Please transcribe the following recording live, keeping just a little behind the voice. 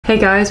Hey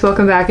guys,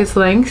 welcome back. It's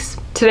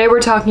Llynks. Today we're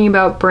talking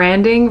about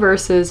branding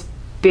versus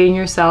being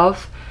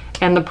yourself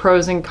and the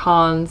pros and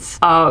cons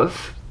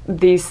of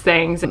these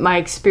things. My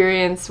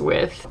experience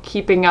with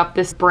keeping up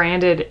this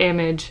branded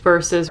image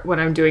versus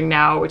what I'm doing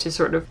now, which is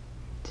sort of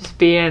just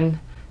being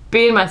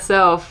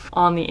myself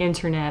on the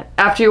internet.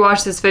 After you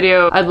watch this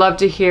video, I'd love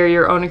to hear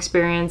your own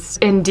experience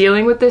in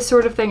dealing with this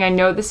sort of thing. I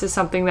know this is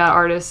something that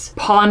artists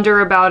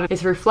ponder about.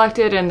 It's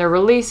reflected in their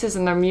releases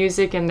and their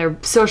music and their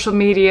social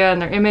media and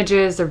their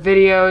images, their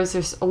videos.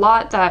 There's a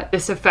lot that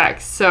this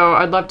affects. So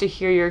I'd love to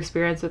hear your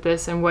experience with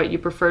this and what you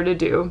prefer to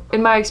do.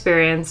 In my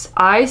experience,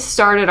 I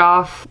started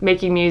off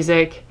making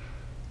music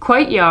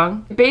quite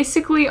young.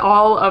 Basically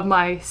all of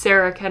my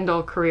Sarah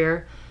Kendall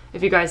career.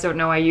 If you guys don't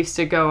know, I used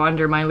to go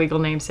under my legal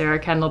name Sarah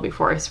Kendall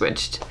before I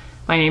switched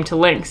my name to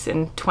Llynks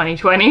in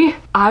 2020.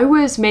 I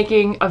was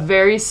making a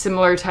very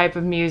similar type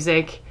of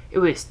music. It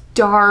was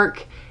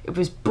dark, it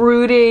was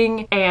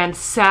brooding and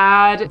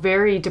sad,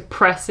 very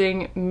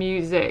depressing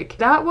music.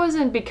 That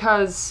wasn't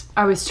because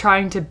I was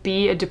trying to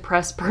be a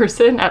depressed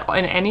person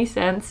in any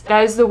sense.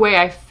 That is the way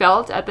I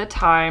felt at the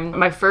time.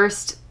 My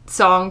first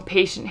song,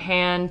 Patient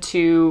Hand,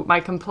 to my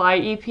Comply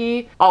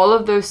EP, all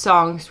of those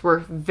songs were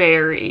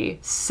very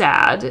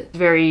sad,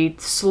 very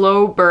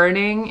slow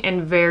burning,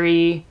 and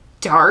very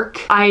dark.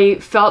 I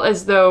felt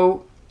as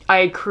though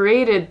I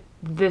created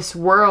this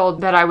world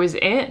that I was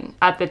in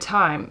at the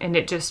time, and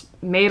it just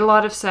made a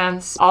lot of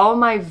sense. All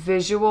my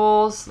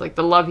visuals, like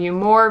the Love You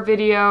More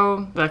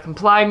video, the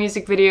Comply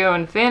music video,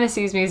 and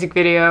Fantasies music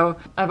video,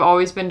 I've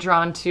always been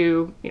drawn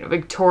to,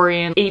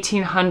 Victorian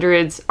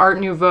 1800s Art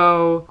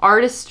Nouveau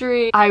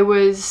artistry. I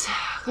was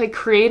like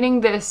creating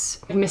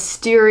this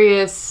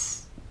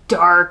mysterious,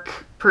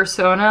 dark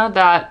persona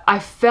that I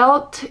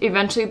felt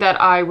eventually that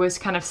I was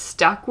kind of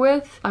stuck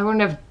with. I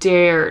wouldn't have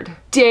dared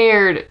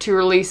to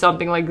release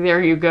something like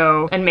There You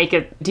Go and make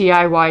a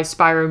DIY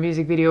Spyro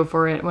music video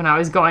for it when I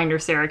was going to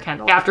Sarah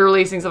Kendall. After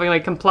releasing something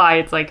like Comply,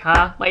 it's like,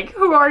 huh? Like,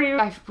 who are you?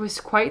 I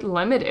was quite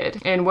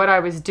limited in what I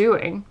was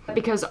doing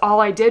because all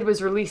I did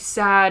was release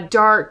sad,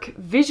 dark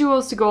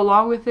visuals to go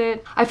along with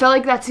it. I felt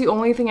like that's the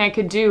only thing I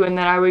could do, and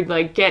that I would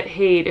like get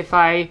hate if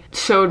I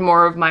showed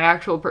more of my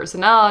actual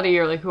personality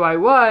or like who I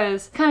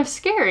was. Kind of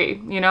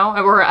scary,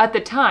 or at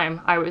the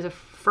time I was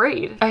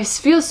afraid. I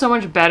feel so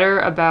much better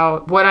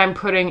about what I'm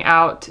putting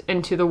out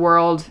into the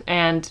world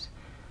and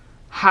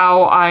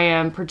how I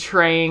am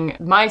portraying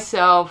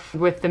myself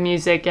with the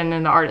music and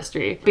in the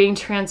artistry. Being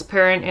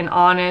transparent and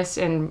honest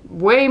and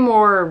way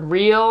more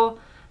real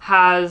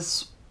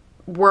has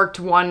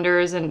worked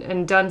wonders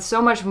and done so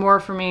much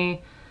more for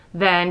me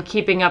than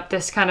keeping up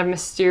this kind of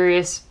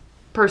mysterious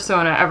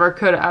persona ever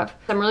could have.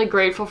 I'm really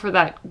grateful for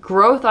that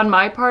growth on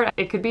my part.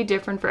 It could be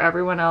different for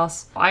everyone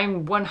else.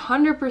 I'm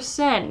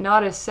 100%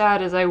 not as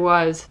sad as I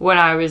was when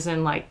I was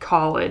in like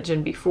college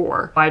and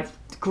before. I've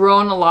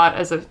grown a lot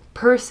as a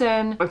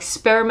person,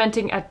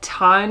 experimenting a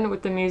ton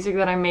with the music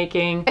that I'm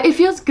making. It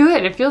feels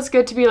good. It feels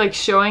good to be like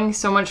showing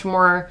so much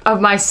more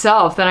of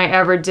myself than I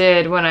ever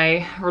did when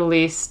I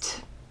released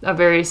a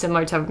very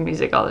similar type of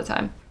music all the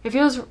time. It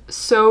feels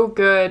so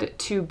good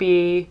to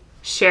be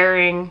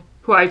sharing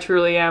who I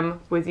truly am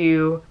with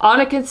you on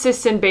a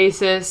consistent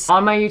basis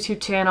on my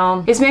YouTube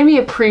channel. It's made me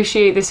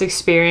appreciate this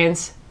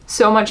experience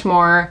so much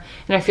more,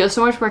 and I feel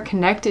so much more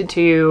connected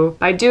to you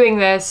by doing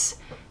this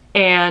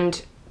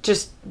and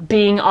just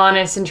being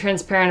honest and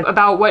transparent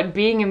about what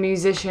being a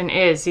musician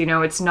is.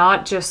 It's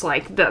not just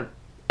like the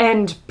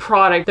end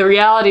product. The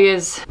reality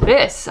is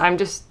this. I'm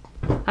just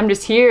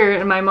here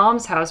in my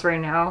mom's house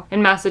right now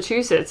in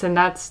Massachusetts, and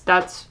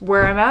that's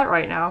where I'm at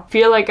right now.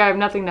 Feel like I have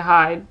nothing to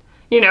hide.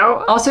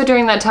 Also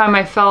during that time,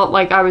 I felt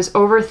like I was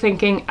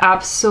overthinking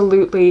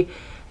absolutely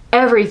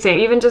everything.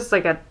 Even just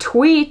like a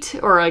tweet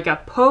or like a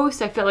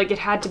post, I felt like it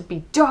had to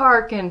be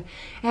dark and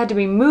it had to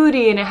be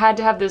moody and it had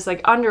to have this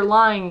like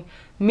underlying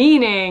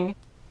meaning.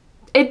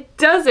 It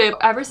doesn't.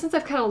 Ever since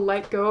I've kind of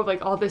let go of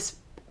like all this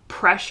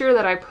pressure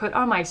that I put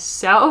on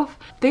myself,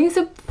 things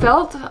have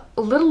felt a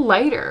little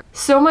lighter.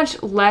 So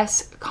much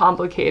less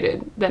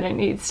complicated than it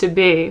needs to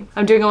be.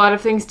 I'm doing a lot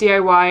of things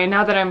DIY, and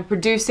now that I'm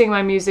producing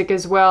my music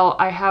as well,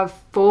 I have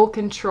full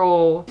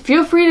control.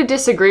 Feel free to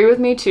disagree with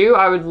me too.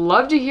 I would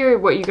love to hear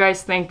what you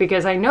guys think,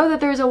 because I know that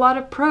there's a lot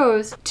of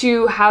pros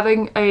to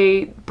having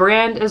a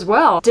brand as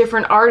well.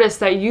 Different artists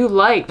that you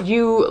like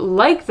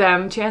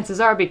them, chances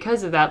are,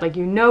 because of that. Like,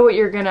 what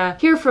you're gonna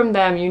hear from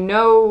them,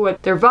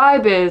 what their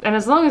vibe is, and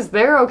as long as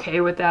they're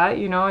okay with that,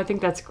 I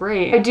think that's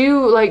great. I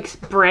do like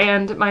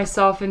brand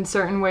myself in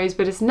certain ways,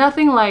 but it's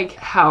nothing like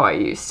how I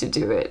used to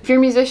do it. If you're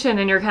a musician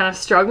and you're kind of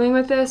struggling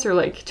with this, or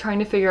like trying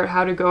to figure out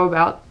how to go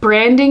about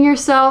branding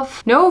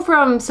yourself, know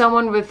from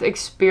someone with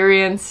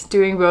experience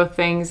doing both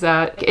things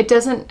that it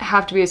doesn't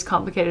have to be as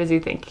complicated as you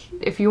think.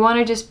 If you want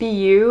to just be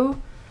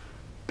you,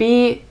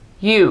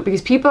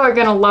 because people are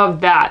gonna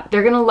love that.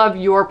 They're gonna love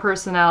your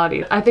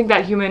personality. I think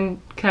that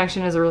human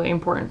connection is a really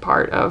important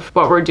part of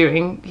what we're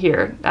doing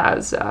here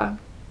as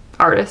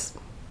artists.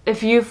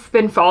 If you've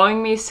been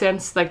following me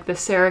since like the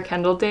Sarah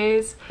Kendall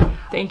days,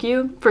 thank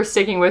you for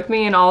sticking with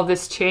me in all of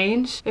this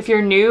change. If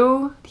you're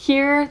new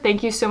here,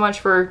 thank you so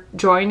much for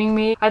joining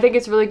me. I think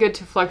it's really good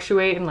to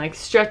fluctuate and like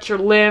stretch your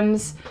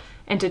limbs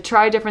and to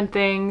try different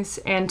things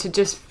and to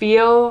just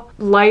feel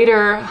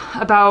lighter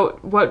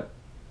about what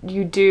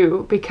you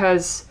do,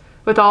 because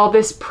with all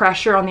this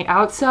pressure on the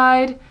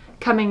outside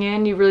coming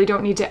in, you really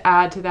don't need to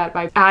add to that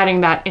by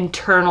adding that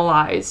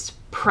internalized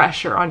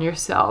pressure on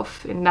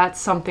yourself. And that's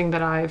something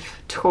that I've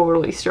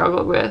totally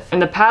struggled with in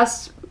the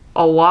past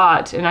a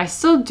lot, and I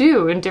still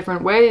do in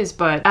different ways,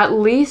 but at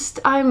least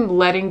I'm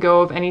letting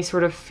go of any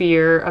sort of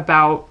fear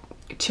about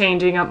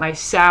changing up my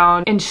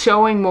sound and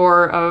showing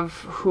more of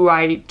who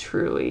I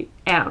truly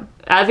am.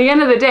 At the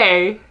end of the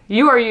day,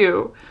 you are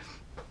you.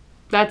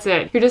 That's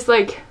it. You're just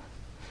like,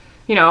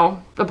 you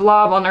know, a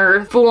blob on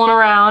Earth fooling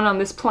around on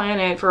this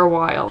planet for a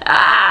while.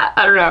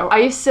 I don't know. I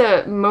used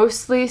to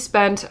mostly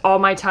spend all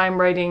my time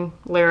writing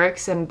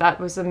lyrics, and that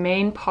was the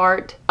main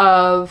part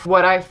of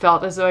what I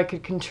felt as though I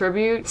could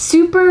contribute.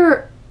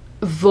 Super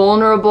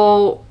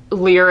vulnerable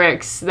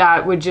lyrics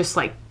that would just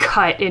like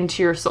cut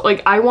into your soul.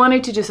 Like I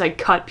wanted to just like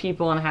cut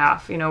people in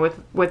half, you know,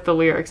 with the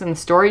lyrics and the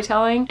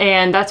storytelling.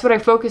 And that's what I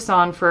focused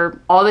on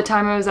for all the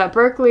time I was at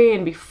Berkeley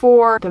and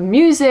before. The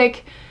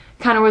music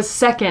kind of was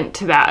second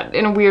to that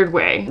in a weird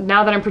way.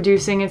 Now that I'm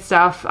producing and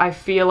stuff, I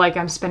feel like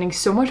I'm spending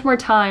so much more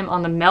time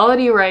on the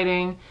melody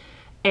writing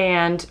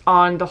and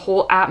on the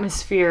whole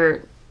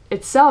atmosphere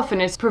itself,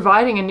 and it's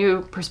providing a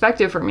new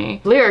perspective for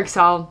me. Lyrics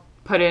I'll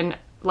put in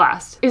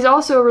last. Is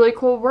also a really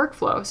cool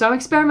workflow. So I'm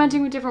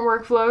experimenting with different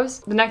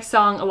workflows. The next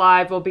song,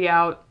 Alive, will be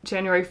out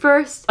January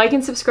 1st. Like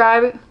and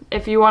subscribe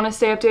if you want to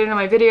stay updated on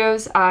my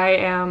videos. I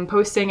am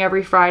posting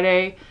every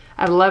Friday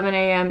at 11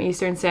 a.m.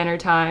 Eastern Standard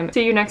Time.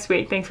 See you next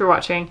week. Thanks for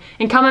watching,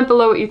 and comment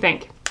below what you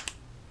think.